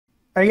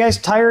Are you guys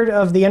tired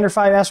of the Ender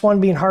 5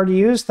 S1 being hard to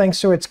use thanks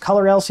to its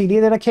color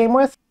LCD that it came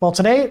with? Well,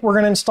 today we're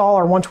going to install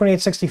our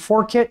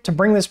 12864 kit to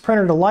bring this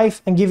printer to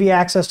life and give you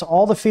access to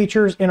all the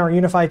features in our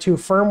Unify 2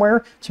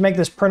 firmware to make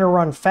this printer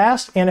run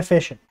fast and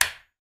efficient.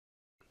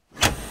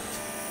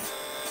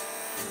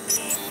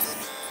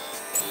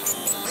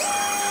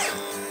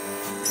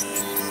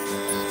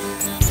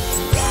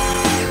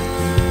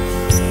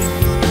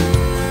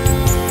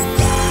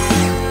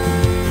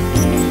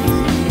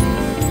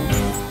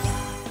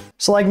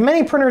 So like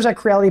many printers that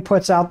Creality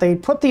puts out, they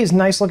put these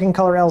nice looking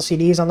color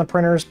LCDs on the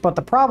printers, but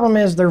the problem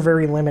is they're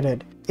very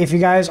limited. If you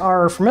guys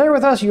are familiar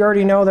with us, you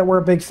already know that we're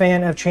a big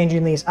fan of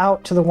changing these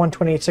out to the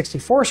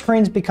 12864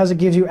 screens because it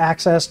gives you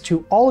access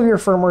to all of your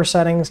firmware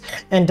settings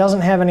and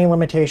doesn't have any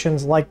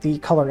limitations like the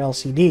color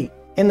LCD.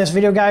 In this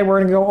video guide, we're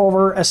going to go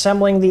over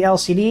assembling the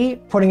LCD,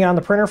 putting it on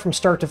the printer from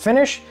start to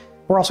finish.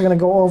 We're also going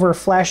to go over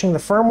flashing the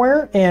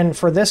firmware, and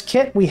for this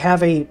kit we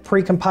have a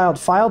pre-compiled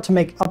file to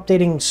make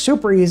updating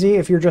super easy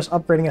if you're just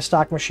upgrading a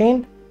stock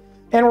machine.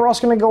 And we're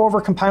also going to go over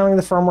compiling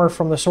the firmware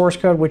from the source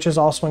code, which is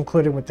also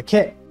included with the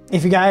kit.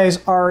 If you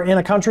guys are in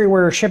a country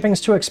where shipping's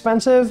too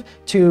expensive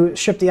to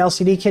ship the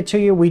LCD kit to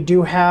you, we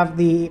do have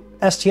the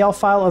STL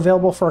file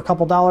available for a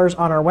couple dollars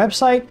on our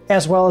website,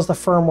 as well as the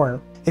firmware.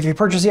 If you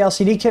purchase the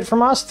LCD kit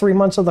from us, 3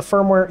 months of the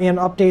firmware and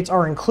updates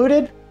are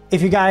included.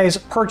 If you guys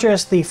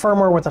purchase the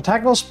firmware with the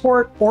technical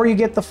support, or you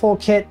get the full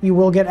kit, you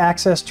will get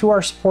access to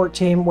our support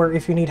team where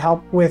if you need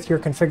help with your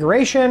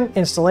configuration,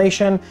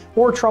 installation,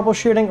 or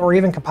troubleshooting, or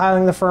even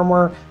compiling the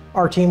firmware,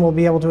 our team will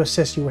be able to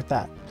assist you with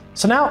that.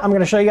 So now I'm going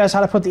to show you guys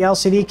how to put the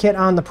LCD kit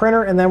on the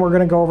printer, and then we're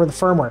going to go over the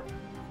firmware.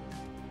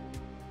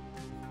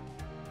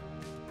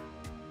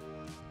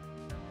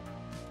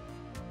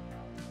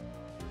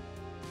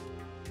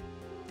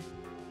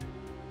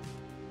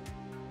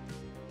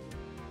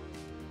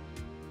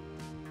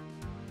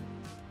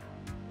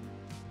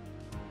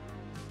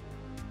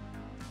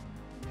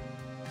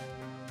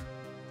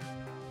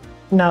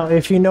 Now,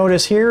 if you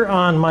notice here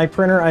on my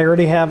printer, I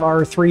already have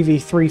our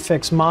 3v3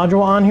 fix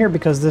module on here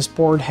because this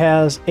board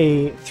has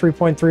a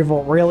 3.3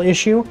 volt rail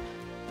issue.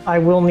 I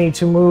will need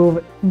to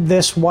move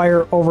this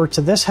wire over to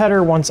this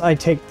header once I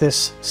take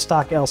this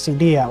stock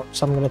LCD out.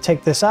 So I'm going to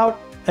take this out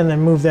and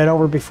then move that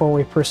over before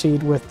we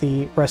proceed with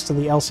the rest of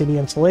the LCD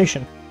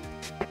installation.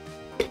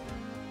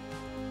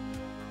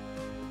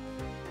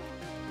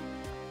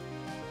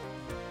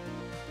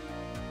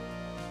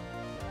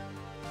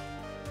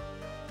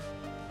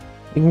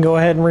 You can go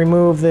ahead and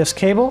remove this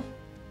cable.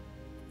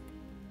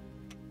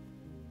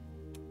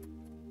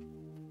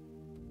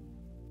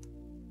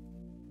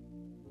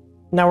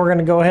 Now we're going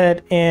to go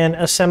ahead and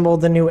assemble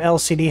the new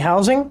LCD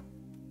housing.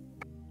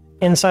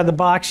 Inside the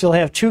box you'll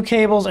have 2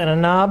 cables and a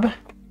knob.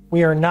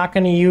 We are not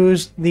going to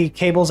use the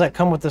cables that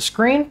come with the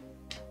screen.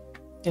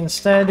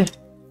 Instead,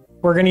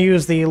 we're going to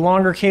use the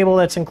longer cable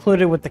that's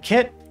included with the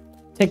kit.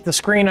 Take the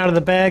screen out of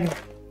the bag,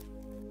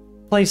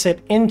 place it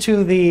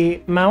into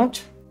the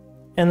mount,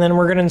 and then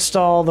we're going to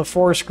install the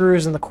 4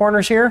 screws in the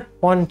corners here.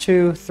 1,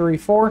 2, 3,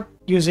 4,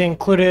 using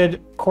included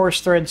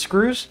coarse thread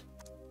screws.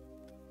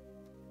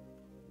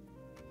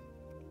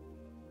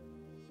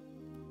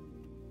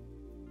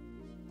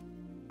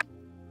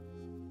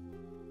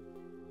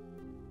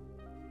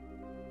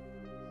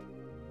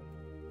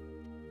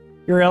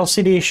 Your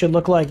LCD should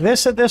look like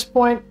this at this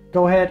point.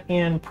 Go ahead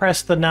and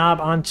press the knob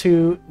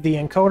onto the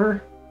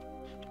encoder.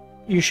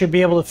 You should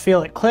be able to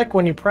feel it click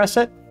when you press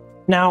it.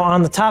 Now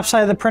on the top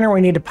side of the printer,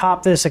 we need to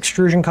pop this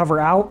extrusion cover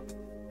out.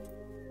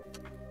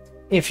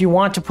 If you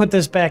want to put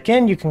this back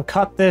in, you can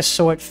cut this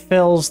so it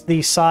fills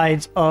the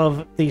sides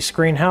of the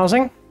screen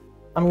housing.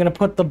 I'm going to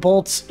put the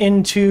bolts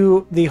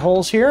into the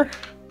holes here.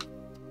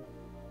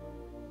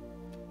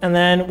 And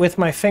then with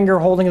my finger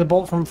holding the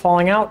bolt from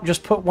falling out,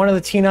 just put one of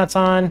the T-nuts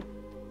on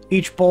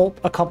each bolt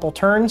a couple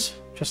turns,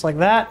 just like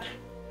that.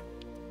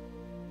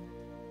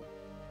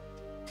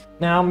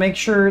 Now make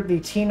sure the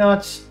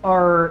T-nuts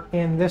are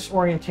in this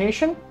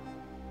orientation.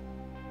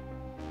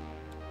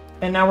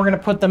 And now we're going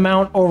to put the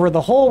mount over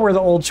the hole where the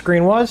old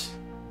screen was.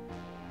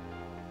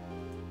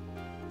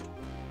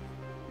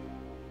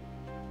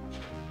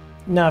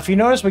 Now if you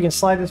notice, we can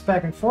slide this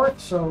back and forth,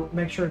 so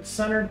make sure it's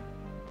centered.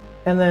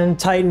 And then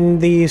tighten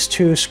these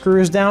 2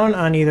 screws down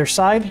on either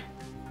side.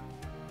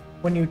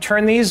 When you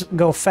turn these,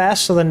 go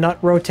fast so the nut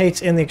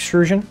rotates in the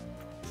extrusion.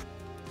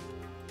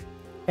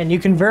 And you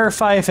can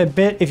verify if it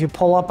bit if you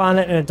pull up on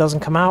it and it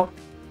doesn't come out.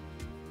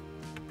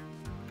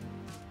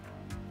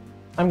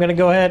 I'm going to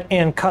go ahead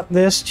and cut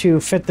this to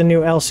fit the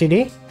new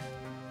LCD.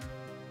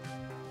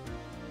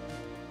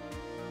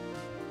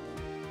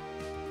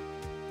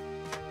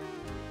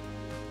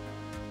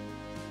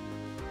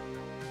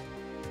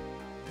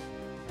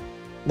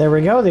 There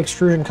we go, the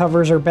extrusion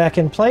covers are back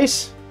in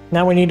place.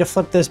 Now we need to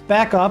flip this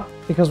back up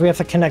because we have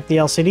to connect the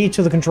LCD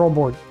to the control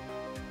board.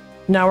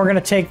 Now we're going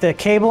to take the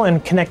cable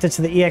and connect it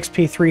to the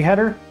EXP3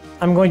 header.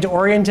 I'm going to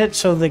orient it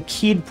so the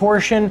keyed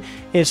portion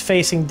is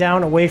facing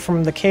down away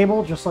from the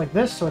cable, just like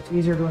this, so it's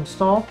easier to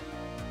install.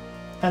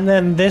 And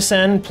then this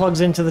end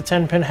plugs into the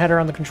 10-pin header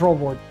on the control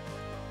board.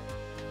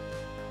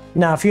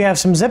 Now, if you have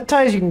some zip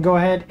ties, you can go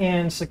ahead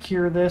and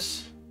secure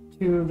this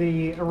to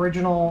the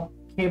original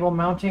cable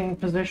mounting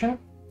position.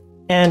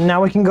 And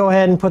now we can go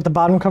ahead and put the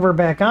bottom cover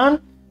back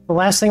on. The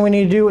last thing we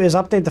need to do is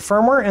update the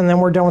firmware, and then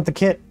we're done with the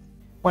kit.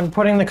 When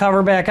putting the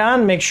cover back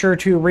on, make sure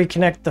to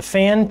reconnect the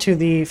fan to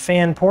the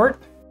fan port.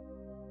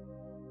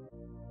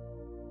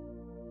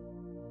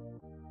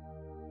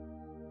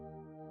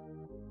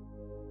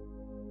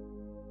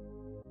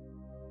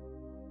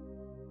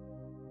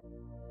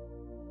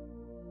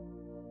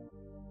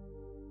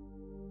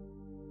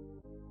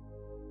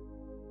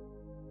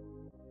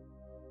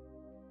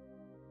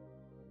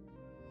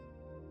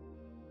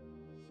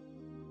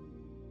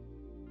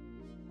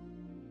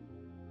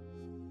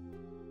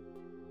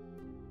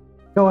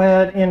 Go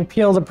ahead and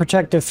peel the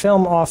protective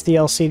film off the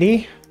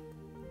LCD.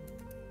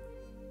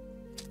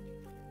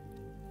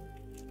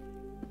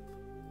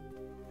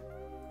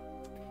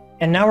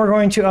 And now we're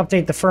going to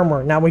update the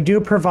firmware. Now we do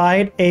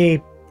provide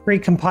a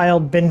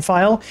pre-compiled bin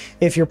file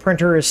if your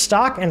printer is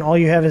stock and all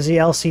you have is the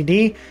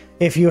LCD.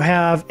 If you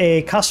have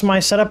a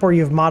customized setup where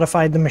you've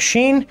modified the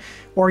machine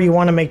or you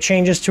want to make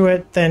changes to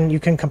it, then you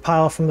can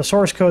compile from the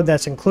source code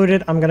that's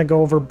included. I'm going to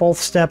go over both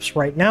steps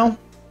right now.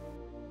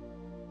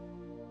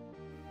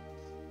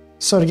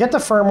 So to get the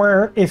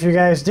firmware, if you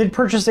guys did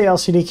purchase the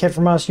LCD kit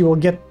from us, you will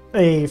get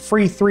a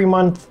free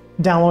 3-month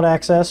download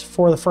access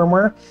for the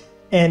firmware.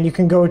 And you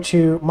can go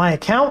to My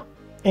Account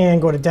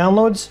and go to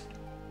Downloads.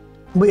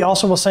 We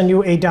also will send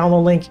you a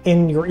download link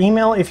in your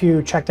email if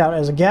you checked out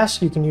as a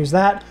guest. You can use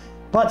that.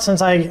 But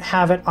since I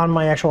have it on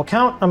my actual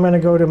account, I'm going to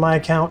go to My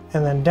Account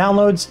and then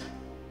Downloads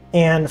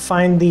and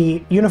find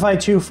the Unify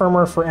 2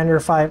 firmware for Ender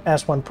 5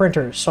 S1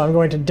 printers. So I'm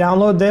going to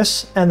download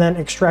this and then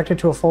extract it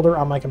to a folder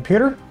on my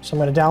computer. So I'm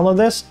going to download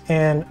this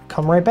and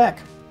come right back.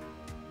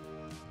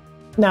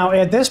 Now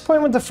at this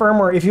point with the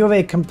firmware, if you have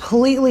a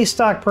completely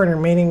stock printer,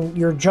 meaning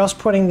you're just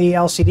putting the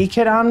LCD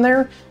kit on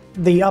there,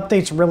 the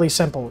update's really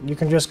simple. You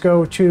can just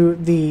go to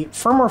the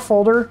firmware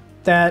folder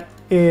that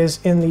is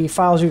in the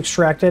files you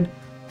extracted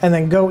and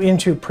then go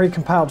into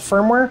pre-compiled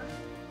firmware.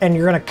 And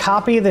you're going to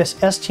copy this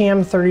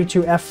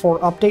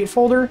STM32F4 update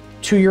folder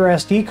to your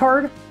SD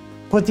card,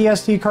 put the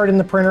SD card in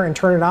the printer and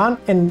turn it on,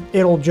 and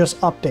it'll just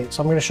update.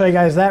 So I'm going to show you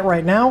guys that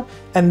right now.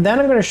 And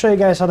then I'm going to show you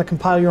guys how to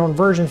compile your own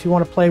version if you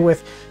want to play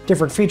with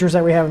different features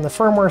that we have in the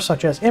firmware,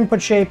 such as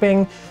input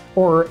shaping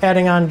or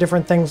adding on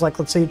different things like,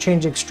 let's say you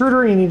change the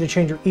extruder, you need to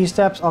change your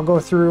E-steps. I'll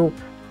go through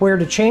where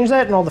to change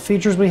that and all the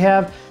features we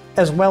have,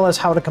 as well as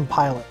how to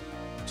compile it.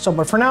 So,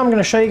 but for now, I'm going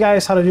to show you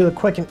guys how to do the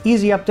quick and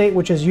easy update,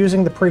 which is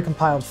using the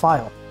pre-compiled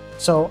file.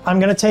 So I'm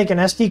going to take an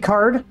SD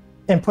card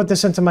and put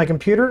this into my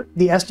computer.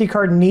 The SD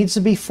card needs to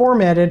be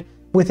formatted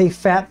with a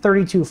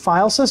FAT32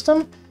 file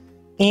system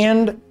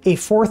and a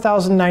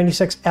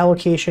 4096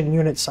 allocation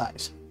unit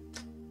size.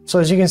 So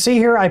as you can see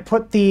here, I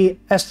put the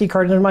SD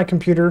card into my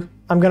computer.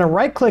 I'm going to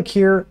right click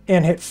here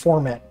and hit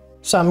format.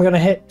 So I'm going to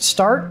hit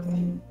start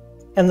and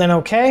then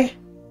OK,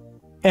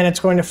 and it's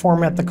going to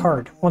format the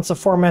card. Once the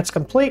format's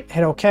complete,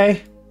 hit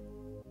OK,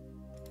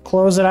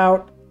 close it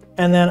out,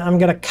 and then I'm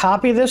going to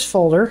copy this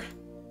folder,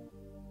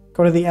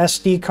 go to the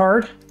SD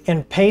card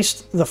and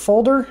paste the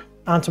folder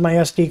onto my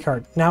SD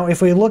card. Now, if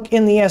we look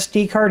in the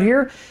SD card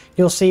here,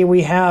 you'll see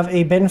we have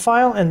a bin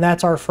file and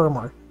that's our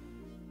firmware.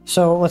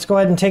 So let's go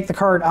ahead and take the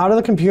card out of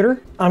the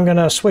computer. I'm going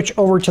to switch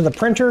over to the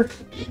printer.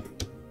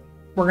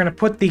 We're going to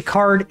put the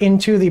card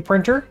into the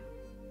printer.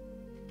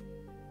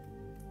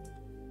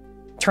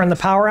 Turn the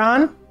power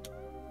on.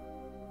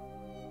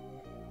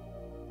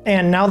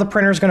 And now the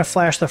printer is going to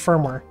flash the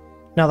firmware.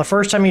 Now, the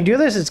first time you do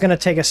this, it's going to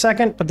take a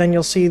second, but then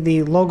you'll see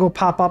the logo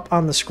pop up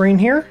on the screen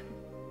here.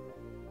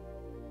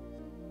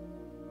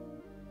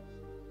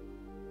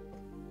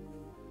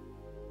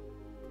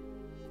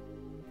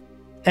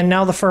 And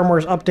now the firmware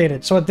is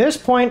updated. So at this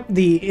point,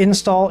 the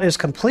install is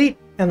complete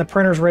and the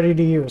printer is ready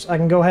to use. I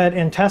can go ahead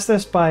and test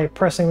this by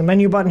pressing the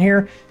menu button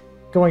here,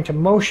 going to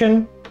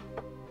Motion,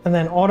 and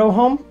then Auto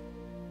Home.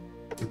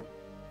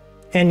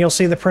 And you'll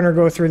see the printer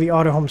go through the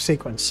Auto Home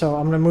sequence. So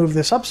I'm going to move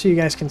this up so you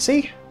guys can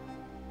see.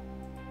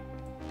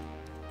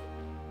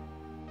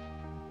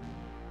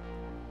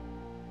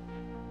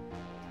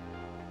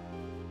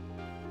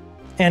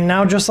 And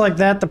now just like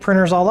that, the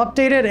printer's all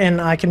updated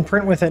and I can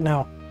print with it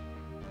now.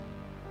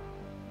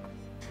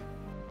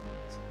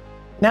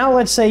 Now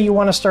let's say you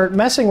want to start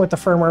messing with the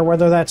firmware,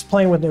 whether that's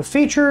playing with new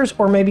features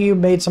or maybe you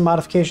made some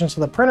modifications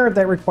to the printer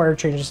that require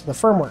changes to the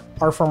firmware.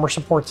 Our firmware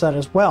supports that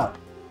as well.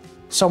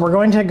 So we're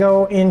going to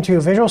go into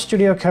Visual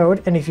Studio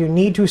Code, and if you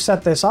need to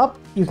set this up,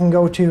 you can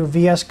go to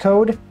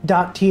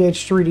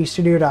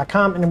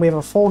vscode.th3dstudio.com, and we have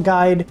a full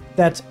guide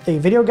that's a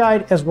video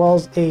guide as well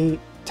as a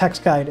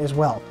text guide as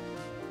well.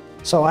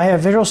 So I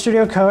have Visual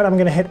Studio Code. I'm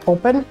going to hit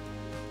open.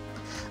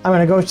 I'm going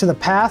to go to the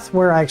path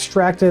where I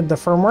extracted the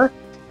firmware.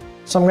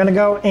 So I'm going to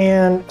go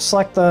and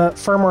select the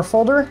firmware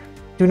folder.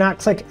 Do not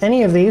click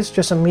any of these,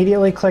 just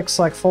immediately click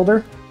select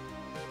folder.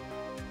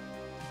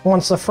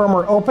 Once the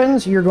firmware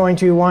opens, you're going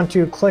to want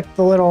to click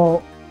the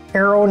little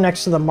arrow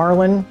next to the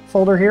Marlin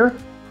folder here,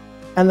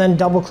 and then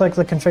double click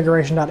the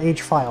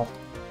configuration.h file.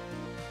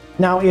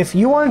 Now, if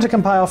you wanted to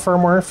compile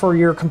firmware for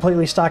your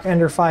completely stock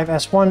Ender 5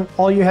 S1,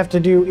 all you have to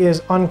do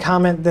is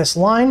uncomment this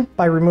line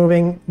by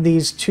removing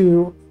these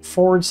 2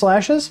 forward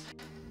slashes.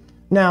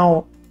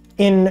 Now,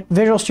 in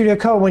Visual Studio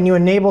Code, when you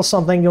enable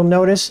something, you'll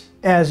notice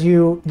as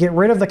you get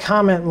rid of the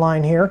comment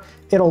line here,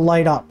 it'll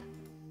light up.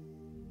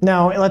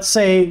 Now, let's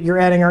say you're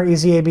adding our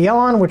EasyABL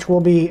on, which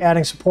we'll be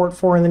adding support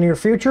for in the near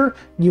future.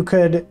 You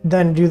could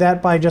then do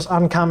that by just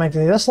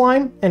uncommenting this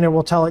line, and it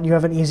will tell it you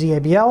have an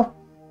EasyABL.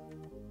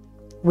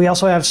 We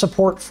also have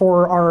support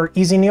for our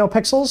Easy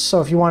NeoPixels,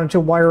 so if you wanted to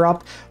wire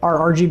up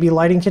our RGB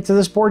lighting kit to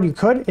this board, you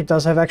could. It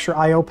does have extra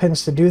I/O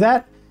pins to do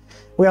that.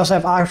 We also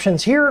have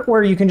options here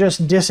where you can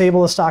just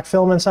disable the stock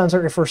filament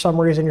sensor if for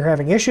some reason you're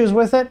having issues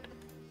with it.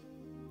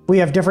 We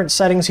have different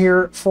settings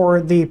here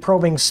for the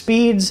probing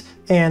speeds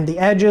and the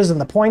edges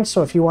and the points.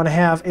 So if you want to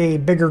have a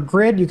bigger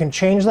grid, you can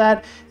change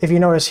that. If you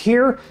notice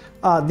here,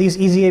 these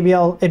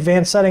EasyABL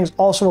advanced settings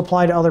also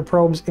apply to other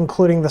probes,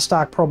 including the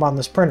stock probe on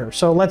this printer.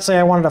 So let's say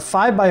I wanted a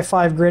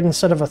 5x5 grid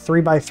instead of a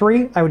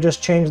 3x3. I would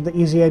just change the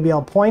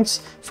EasyABL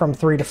points from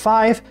 3 to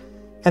 5,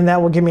 and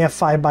that will give me a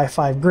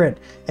 5x5 grid.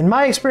 In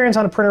my experience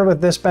on a printer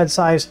with this bed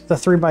size, the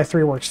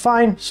 3x3 works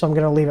fine, so I'm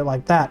going to leave it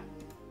like that.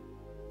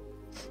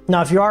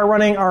 Now, if you are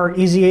running our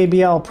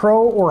EasyABL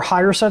Pro or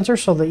higher sensor,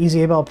 so the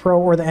EasyABL Pro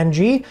or the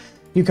NG,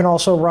 you can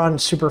also run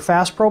super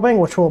fast probing,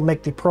 which will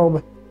make the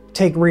probe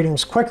take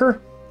readings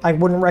quicker. I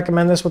wouldn't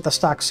recommend this with the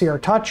stock CR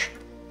Touch.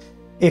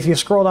 If you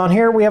scroll down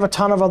here, we have a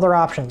ton of other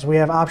options. We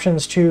have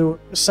options to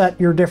set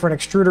your different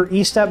extruder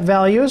E-step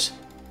values.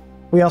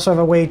 We also have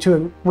a way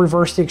to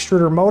reverse the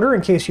extruder motor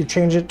in case you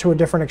change it to a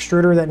different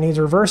extruder that needs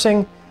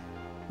reversing.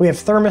 We have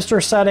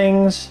thermistor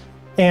settings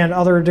and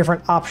other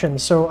different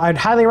options. So I'd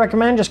highly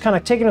recommend just kind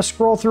of taking a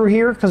scroll through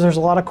here because there's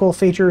a lot of cool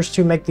features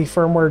to make the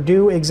firmware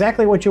do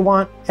exactly what you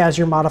want as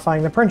you're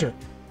modifying the printer.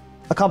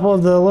 A couple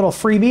of the little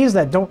freebies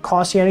that don't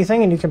cost you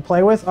anything and you can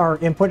play with are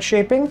input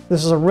shaping.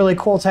 This is a really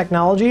cool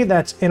technology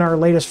that's in our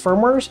latest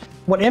firmwares.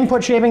 What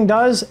input shaping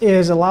does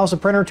is allows the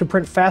printer to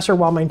print faster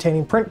while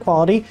maintaining print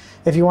quality.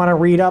 If you want to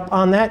read up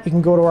on that, you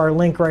can go to our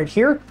link right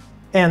here,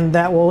 and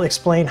that will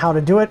explain how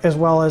to do it as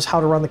well as how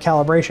to run the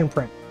calibration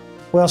print.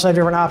 We also have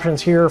different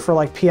options here for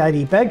like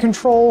PID bed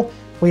control.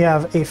 We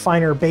have a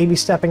finer baby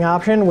stepping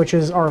option, which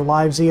is our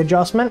live Z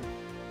adjustment.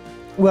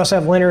 We also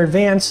have linear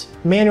advance,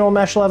 manual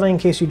mesh leveling in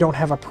case you don't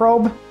have a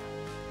probe.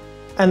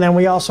 And then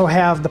we also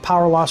have the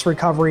power loss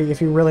recovery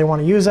if you really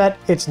want to use that.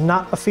 It's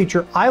not a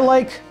feature I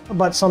like,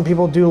 but some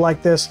people do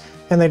like this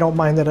and they don't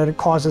mind that it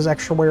causes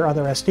extra wear on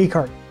their SD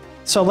card.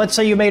 So let's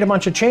say you made a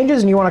bunch of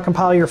changes and you want to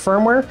compile your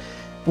firmware.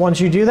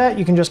 Once you do that,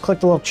 you can just click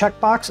the little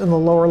checkbox in the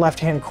lower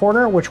left-hand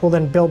corner, which will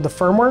then build the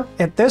firmware.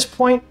 At this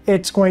point,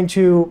 it's going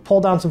to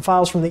pull down some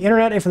files from the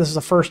internet if this is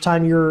the first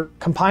time you're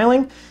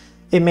compiling.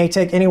 It may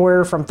take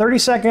anywhere from 30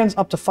 seconds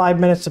up to 5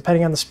 minutes,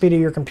 depending on the speed of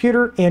your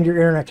computer and your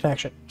internet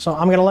connection. So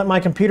I'm gonna let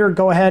my computer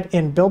go ahead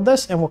and build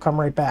this, and we'll come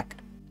right back.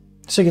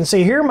 So you can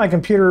see here, my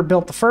computer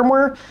built the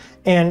firmware.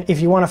 And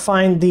if you wanna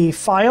find the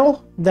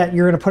file that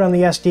you're gonna put on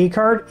the SD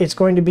card, it's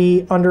going to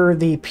be under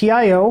the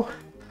PIO,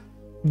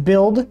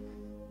 build,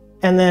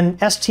 and then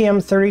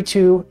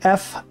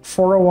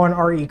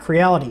STM32F401RE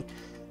Creality.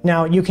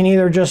 Now you can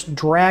either just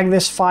drag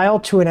this file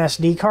to an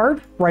SD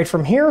card right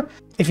from here.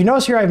 If you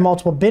notice here, I have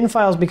multiple bin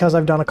files because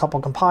I've done a couple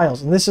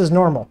compiles, and this is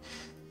normal.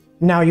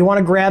 Now you want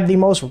to grab the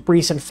most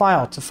recent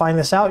file. To find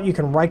this out, you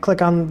can right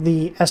click on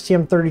the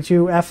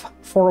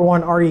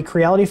STM32F401RE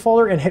Creality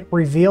folder and hit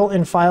Reveal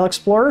in File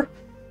Explorer,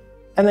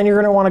 and then you're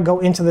going to want to go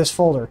into this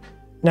folder.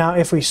 Now,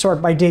 if we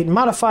sort by date and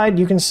modified,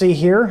 you can see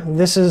here,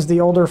 this is the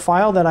older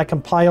file that I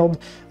compiled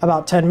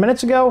about 10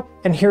 minutes ago,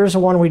 and here's the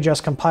one we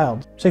just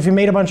compiled. So if you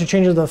made a bunch of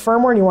changes to the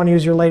firmware and you want to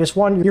use your latest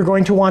one, you're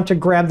going to want to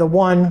grab the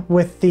one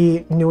with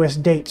the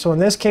newest date. So in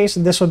this case,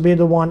 this would be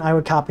the one I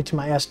would copy to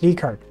my SD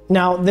card.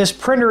 Now, this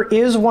printer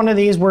is one of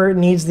these where it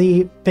needs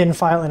the bin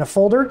file in a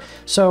folder.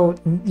 So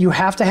you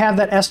have to have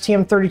that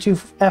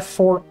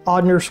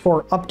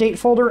STM32F4_update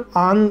folder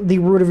on the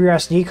root of your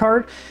SD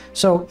card.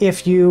 So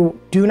if you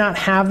do not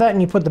have that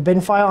and you put the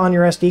bin file on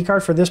your SD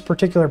card for this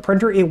particular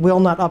printer, it will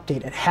not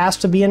update. It has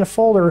to be in a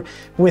folder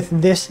with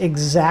this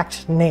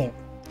exact name.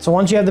 So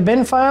once you have the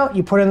bin file,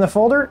 you put it in the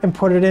folder and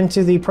put it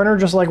into the printer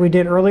just like we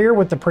did earlier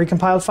with the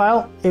pre-compiled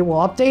file. It will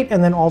update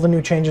and then all the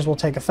new changes will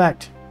take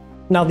effect.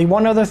 Now, the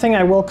one other thing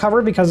I will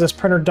cover, because this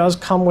printer does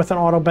come with an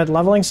auto bed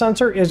leveling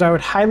sensor, is I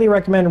would highly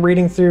recommend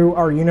reading through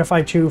our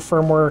UniFi 2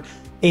 firmware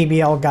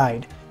ABL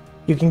guide.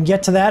 You can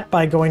get to that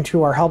by going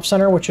to our help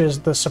center, which is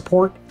the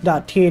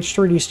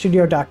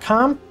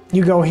support.th3dstudio.com.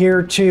 You go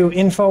here to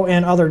info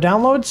and other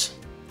downloads,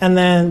 and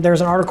then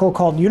there's an article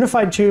called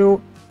UniFi 2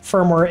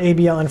 firmware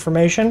ABL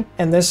information,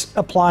 and this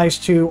applies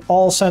to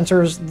all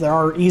sensors. There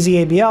are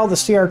EasyABL, the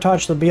CR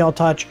Touch, the BL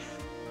Touch,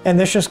 and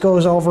this just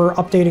goes over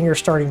updating your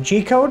starting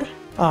G code.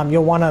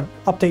 You'll want to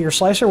update your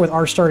slicer with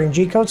our starting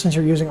G code since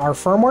you're using our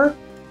firmware.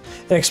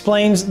 It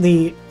explains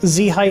the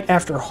Z height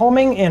after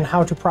homing and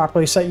how to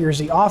properly set your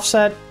Z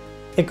offset.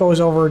 It goes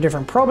over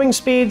different probing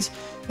speeds,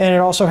 and it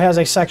also has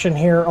a section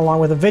here along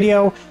with a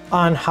video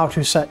on how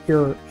to set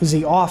your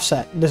Z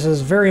offset. This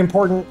is very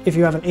important if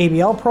you have an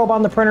ABL probe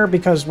on the printer,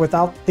 because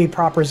without the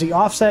proper Z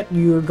offset,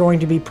 you're going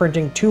to be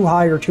printing too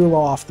high or too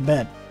low off the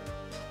bed.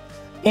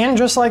 And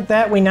just like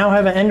that, we now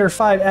have an Ender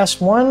 5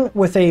 S1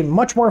 with a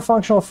much more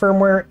functional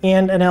firmware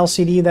and an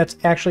LCD that's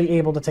actually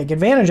able to take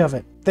advantage of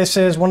it. This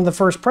is one of the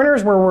first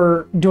printers where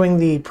we're doing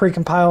the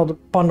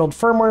pre-compiled bundled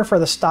firmware for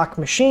the stock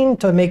machine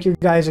to make your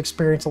guys'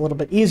 experience a little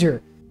bit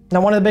easier. Now,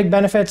 one of the big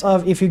benefits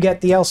of if you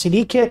get the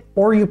LCD kit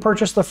or you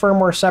purchase the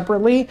firmware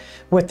separately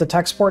with the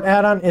TechSport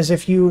add-on is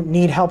if you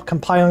need help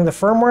compiling the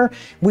firmware,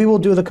 we will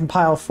do the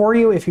compile for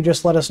you if you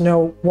just let us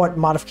know what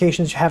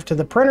modifications you have to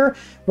the printer,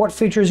 what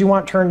features you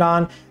want turned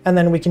on, and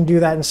then we can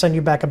do that and send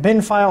you back a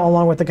bin file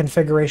along with the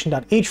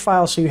configuration.h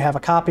file so you have a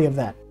copy of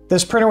that.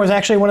 This printer was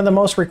actually one of the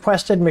most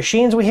requested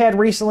machines we had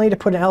recently to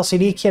put an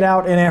LCD kit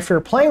out, and after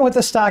playing with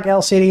the stock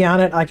LCD on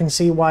it, I can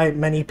see why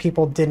many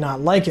people did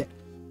not like it.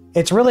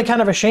 It's really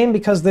kind of a shame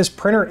because this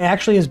printer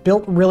actually is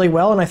built really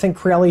well, and I think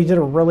Creality did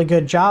a really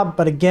good job.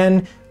 But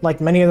again, like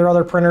many of their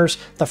other printers,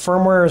 the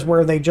firmware is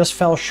where they just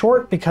fell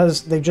short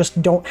because they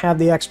just don't have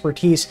the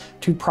expertise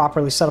to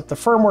properly set up the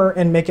firmware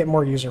and make it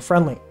more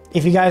user-friendly.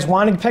 If you guys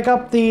wanted to pick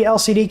up the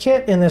LCD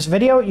kit in this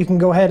video, you can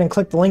go ahead and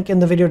click the link in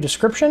the video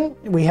description.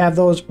 We have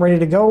those ready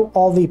to go.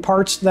 All the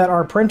parts that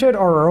are printed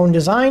are our own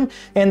design,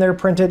 and they're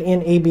printed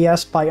in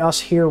ABS by us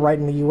here right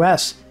in the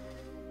US.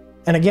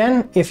 And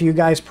again, if you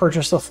guys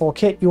purchase the full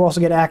kit, you also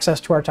get access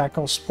to our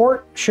technical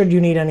support should you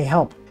need any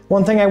help.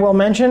 One thing I will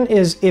mention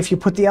is if you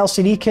put the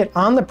LCD kit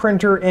on the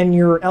printer and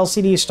your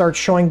LCD starts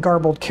showing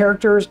garbled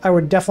characters, I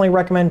would definitely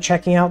recommend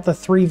checking out the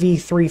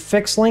 3v3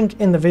 fix link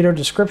in the video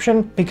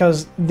description,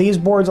 because these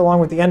boards, along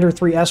with the Ender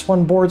 3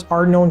 S1 boards,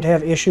 are known to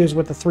have issues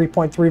with the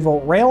 3.3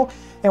 volt rail.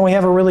 And we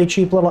have a really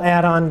cheap little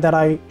add-on that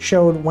I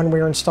showed when we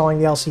were installing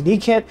the LCD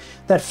kit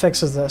that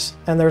fixes this.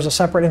 And there's a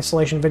separate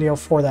installation video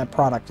for that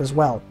product as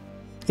well.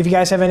 If you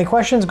guys have any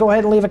questions, go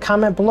ahead and leave a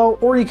comment below,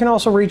 or you can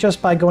also reach us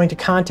by going to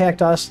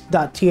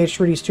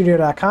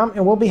contactus.th3dstudio.com,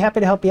 and we'll be happy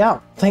to help you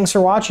out. Thanks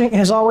for watching,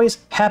 and as always,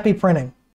 happy printing.